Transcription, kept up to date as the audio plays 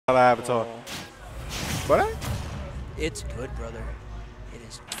avatar. But it's good, brother. It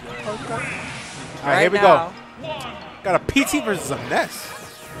is good. Okay. All right, here we go. Got a PT versus a Ness.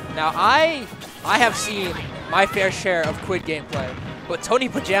 Now, I have seen my fair share of Quid gameplay, but Tony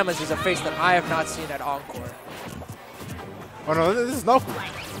Pajamas is a face that I have not seen at Encore. Oh no, this is Noku.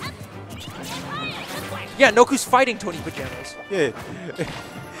 Yeah, Noku's fighting Tony Pajamas. Yeah.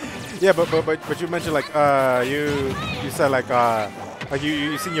 Yeah, but you mentioned like you said like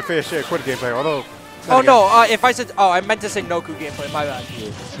you seen your fair share of Quid gameplay, although. Oh no, if I said I meant to say Noku gameplay, my bad.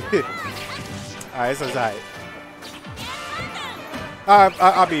 Alright, so it's alright.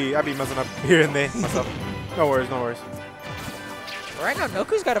 I'll be messing up here and there myself. No worries, no worries. Right now,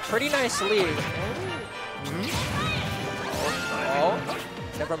 Noku's got a pretty nice lead. Oh,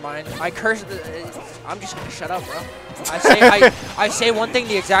 never mind. I curse. I'm just gonna shut up, bro. I say one thing,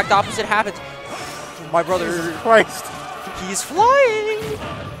 the exact opposite happens. My brother. Jesus Christ. He's flying.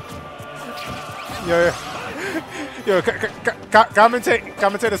 Yo,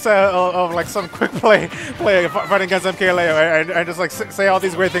 commentator said of like some quick play fighting against MKLeo and just like say all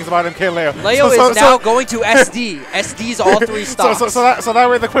these weird things about MKLeo. Leo is now going to SD. SD's all 3 stocks. So that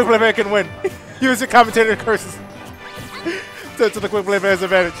way the quick play player can win. Use your commentator curses to the quick play player's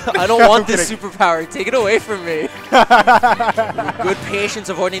advantage. I don't want this superpower. Take it away from me. Good patience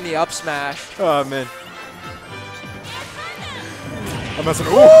avoiding the up smash. Oh man. I'm messing.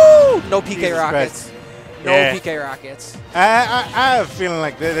 Ooh! No PK Jesus rockets. Christ. No PK rockets. I have a feeling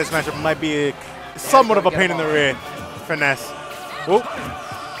like this matchup might be somewhat of a pain in the rear for Ness. Whoop.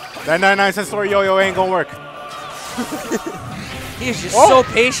 That 99-cent store yo-yo ain't gonna work. He is just so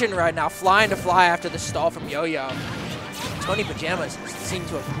patient right now, flying to fly after the stall from Yo-Yo. Tony Pajamas seemed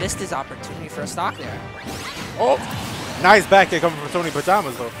to have missed his opportunity for a stock there. Oh, nice back kick coming from Tony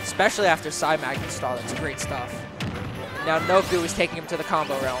Pajamas though. Especially after side magnet stall, that's great stuff. Now Noku is taking him to the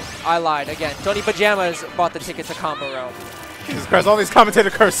combo realm. I lied again. Tony Pajamas bought the ticket to combo realm. Jesus Christ, all these commentator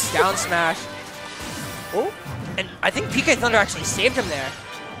curses. Down smash. Oh. And I think PK Thunder actually saved him there.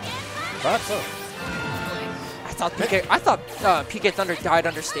 Perhaps so. I thought PK Thunder died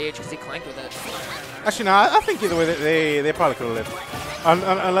under stage because he clanked with it. Actually, no, I think either way they probably could have lived.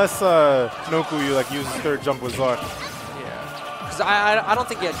 Unless Noku you like uses third jump with Zark. Yeah. Because I don't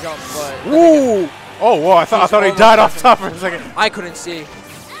think he had jump, but. Ooh! Oh, whoa, I thought he died off top for a second. I couldn't see.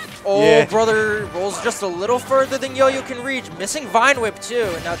 Oh, yeah. Brother rolls just a little further than Yo-Yo can reach. Missing Vine Whip, too.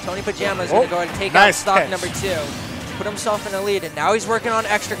 And now Tony Pajamas is going to go ahead and take out stock number 2. Put himself in the lead, and now he's working on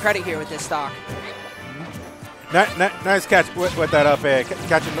extra credit here with this stock. Nice catch with that up air.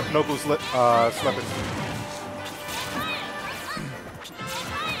 Catching Noku slipping.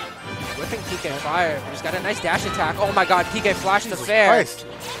 Whipping PK fire. He's got a nice dash attack. Oh, my God. PK flashed the fair. Christ.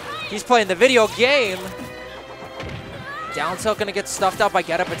 He's playing the video game. Down tilt going to get stuffed up by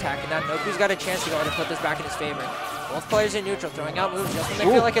get-up attack, and now Noku's got a chance to go ahead and put this back in his favor. Both players in neutral, throwing out moves just when they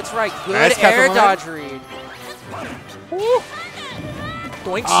feel like it's right. Good nice air dodge read.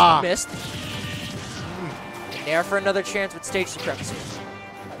 Doinks missed. And there for another chance with stage supremacy.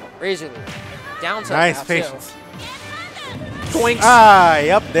 Razor lead. Down tilt. Nice patience. Doinks. Ah,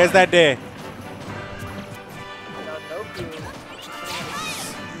 yep, there's that day.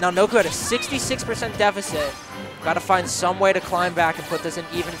 Now Noku had a 66% deficit. Got to find some way to climb back and put this in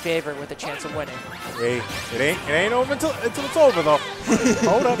even favor with a chance of winning. Hey, it ain't over until it's over though.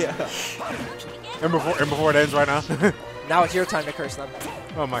 Hold up. Yeah. And before it ends right now. Now it's your time to curse them.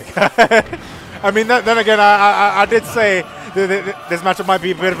 Oh my God. I mean, then again, I did say this matchup might be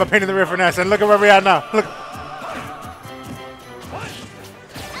a bit of a pain in the rear for Ness, and look at where we are now. Look.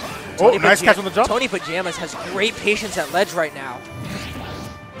 Oh, nice catch on the jump. Tony Pajamas has great patience at ledge right now.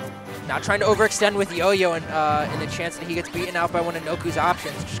 Not trying to overextend with Yo-Yo in the chance that he gets beaten out by one of Noku's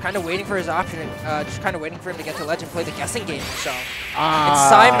options. Just kind of waiting for his option, just kind of waiting for him to get to ledge and play the guessing game himself. And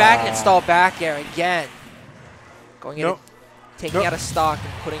side magnet stall back air again. Going in, taking out a stock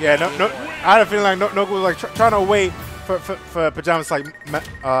and putting it in. I had a feeling like Noku was like trying to wait for Pajamas to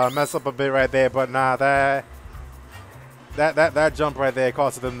like mess up a bit right there, but nah, that jump right there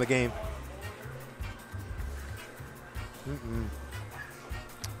costed them the game.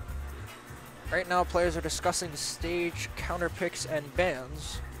 Right now, players are discussing stage counter picks and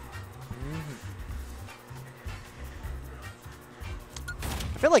bans.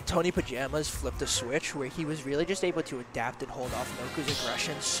 I feel like Tony Pajamas flipped a switch where he was really just able to adapt and hold off Noku's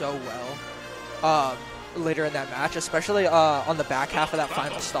aggression so well later in that match, especially on the back half of that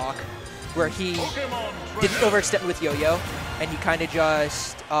final stock, where he didn't overextend with Yo-Yo, and he kind of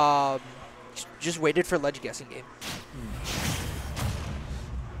just waited for ledge guessing game.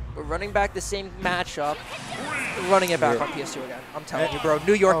 We're running back the same matchup. running it back on PS2 again. I'm telling you, bro.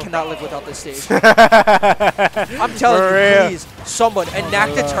 New York cannot live without this stage. I'm telling you, please, someone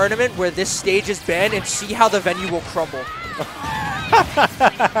enact a tournament where this stage is banned and see how the venue will crumble.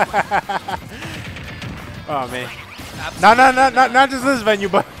 Oh man. Not just this venue,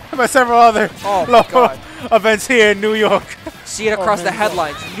 but several other local events here in New York. See it across the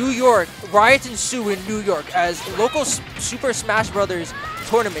headlines. New York, riots ensue in New York as local Super Smash Brothers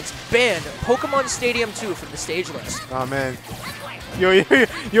tournaments ban Pokemon Stadium 2 from the stage list. Oh man, you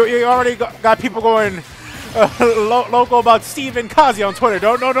already got people going local about Steve and Kazi on Twitter.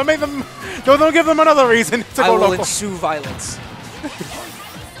 Don't make them. Don't give them another reason to go local. I will ensue violence.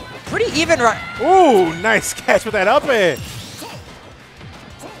 Pretty even, right? Ooh, nice catch with that up air.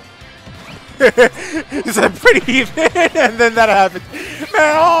 It's pretty even, and then that happened.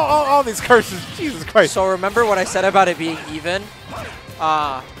 Man, all these curses, Jesus Christ. So remember what I said about it being even?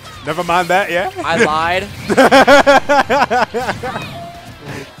 Never mind that, yeah? I lied.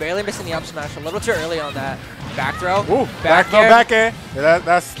 Barely missing the up smash, a little too early on that. Back throw. Ooh, back air. Yeah,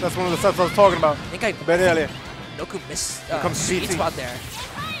 that's one of the stuff I was talking about. I think I bet earlier. Noku missed sweet spot there.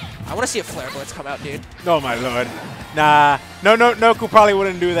 I want to see a flare blitz come out, dude. Oh my lord. Nah. No, Noku probably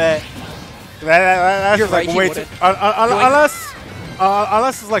wouldn't do that. That's You're like right, way too, unless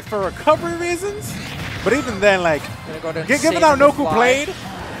it's like for recovery reasons. But even then, like given how Noku played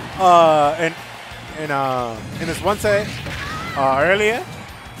in this one set earlier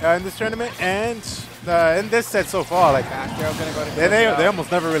in this tournament and in this set so far, like they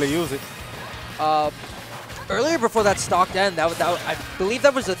almost never really use it. Earlier before that stocked end, I believe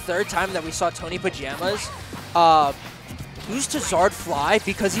that was the third time that we saw Tony Pajamas lose to Zard Fly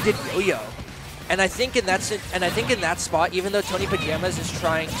because he did yo-yo. And I think in that spot, even though Tony Pajamas is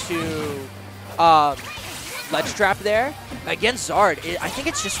trying to ledge trap there against Zard, I think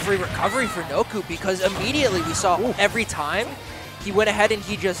it's just free recovery for Noku because immediately we saw every time he went ahead and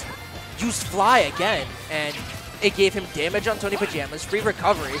he just used Fly again, and it gave him damage on Tony Pajamas, free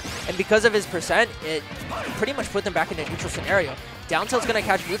recovery, and because of his percent, it pretty much put them back in a neutral scenario. Down tilt's gonna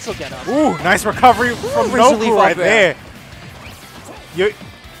catch neutral get up. Ooh, nice recovery from Noku right there.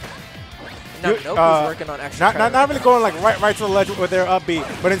 Noku's working on extra. Not really going like right to the ledge with their up B,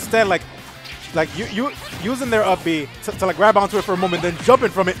 but instead like you using their up B to like grab onto it for a moment, then jumping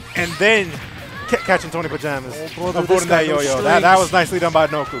from it, and then catching Tony Pajamas. Avoiding that yo-yo. That was nicely done by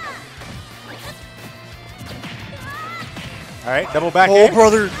Noku. All right, double back air. Oh,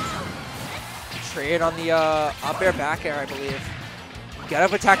 brother. Trade on the up air back air, I believe. Get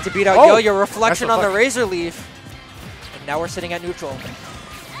up attack to beat out yo-yo. Reflection on the Razor Leaf. And now we're sitting at neutral.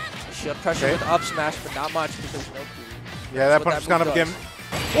 Shield pressure with up smash, but not much because Noku. Yeah, that punch is kind of again.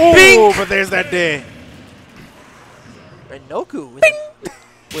 Oh, but there's that day. And Noku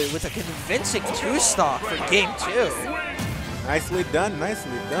with a convincing 2-stock for game 2. Nicely done,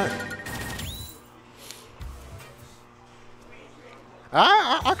 nicely done.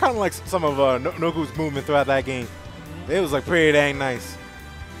 I kind of like some of Noku's movement throughout that game. It was like pretty dang nice,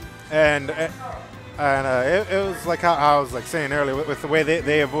 and it was like how I was like saying earlier with the way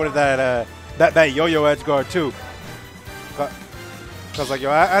they avoided that yo-yo edge guard too. Because like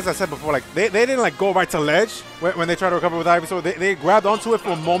as I said before, like they didn't like go right to ledge when they tried to recover with Ivy, so they grabbed onto it for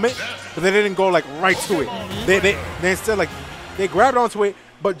a moment, but they didn't go like right to it. They instead like they grabbed onto it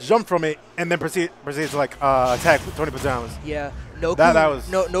but jumped from it and then proceed to like attack with Tony Pajamas. Yeah.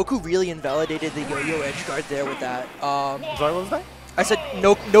 Noku, Noku really invalidated the yo-yo edge guard there with that. Sorry, what was that? I said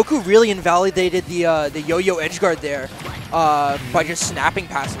Noku really invalidated the yo-yo edge guard there by just snapping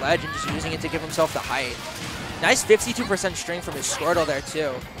past ledge and just using it to give himself the height. Nice 52% string from his Squirtle there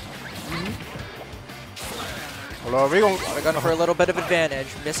too. We're going for a little bit of advantage.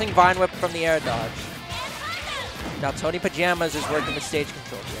 Missing Vine Whip from the air dodge. Now Tony Pajamas is working with stage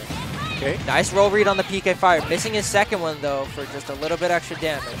control here. Okay. Nice roll read on the PK Fire. Missing his second one, though, for just a little bit extra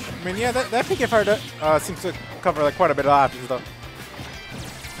damage. I mean, yeah, that PK Fire seems to cover like quite a bit of options, though.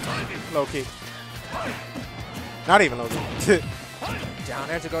 Low key. Not even low key. Down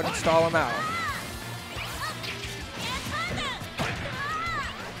there to go and stall him out.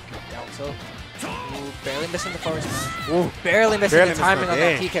 Down tilt. Ooh, barely missing the forward smash. Ooh, barely missing the timing on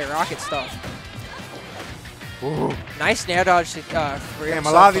that PK Rocket stuff. Ooh. Nice snare dodge to Damn,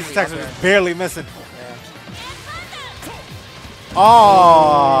 a lot of these attacks are just barely missing. Yeah.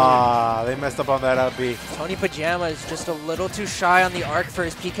 Oh, they messed up on that up B. Tony Pajama is just a little too shy on the arc for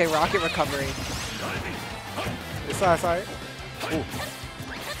his PK Rocket recovery. Sorry. Ooh.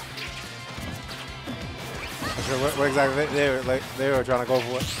 What exactly they were trying to go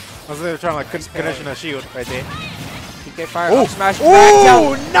for? They were trying to like condition a shield right there. PK PK Fire, Ooh. up smash, back down.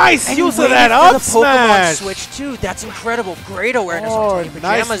 Ooh, nice And use he of that waited up for the Pokemon smash. switch too. That's incredible. Great awareness Oh, on Tony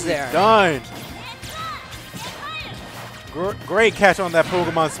Pajamas nicely there. done. Great catch on that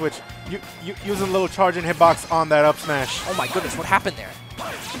Pokemon switch. Using a little charging hitbox on that up smash. Oh my goodness, what happened there?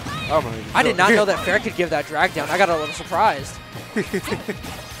 Oh my I did not know that Fair could give that drag down. I got a little surprised.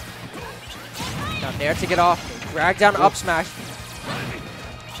 Now Nair to get off. Drag down up smash.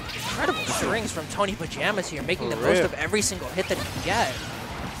 Incredible strings from Tony Pajamas here, making the most of every single hit that he can get.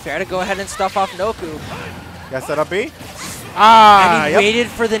 Fair to go ahead and stuff off Noku. Got set up B? Ah, And he waited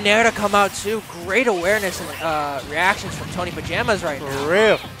for the Nair to come out too. Great awareness and reactions from Tony Pajamas right now. For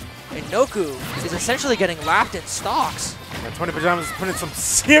real. And Noku is essentially getting lapped in stocks. And Tony Pajamas is putting some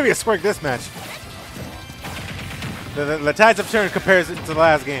serious work this match. The tides have turned compared to the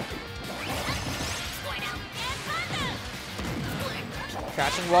last game.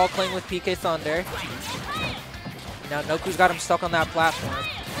 Catching wall cling with PK Thunder. Now Noku's got him stuck on that platform.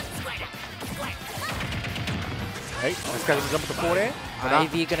 Hey, this guy's gonna jump with the forward air.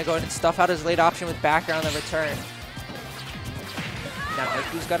 Ivy gonna go ahead and stuff out his late option with background on the return. Now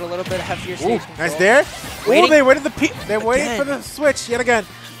Noku's got a little bit heftier stage control. Nice there. Oh, they waited they're waiting for the switch yet again.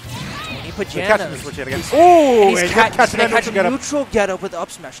 Tony They're catching the Pajamas. switch yet again. Oh, He's and catching that a neutral get up with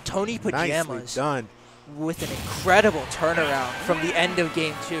up smash. Tony Nicely Pajamas done. with an incredible turnaround from the end of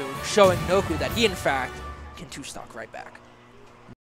game 2, showing Noku that he in fact can 2-stock right back.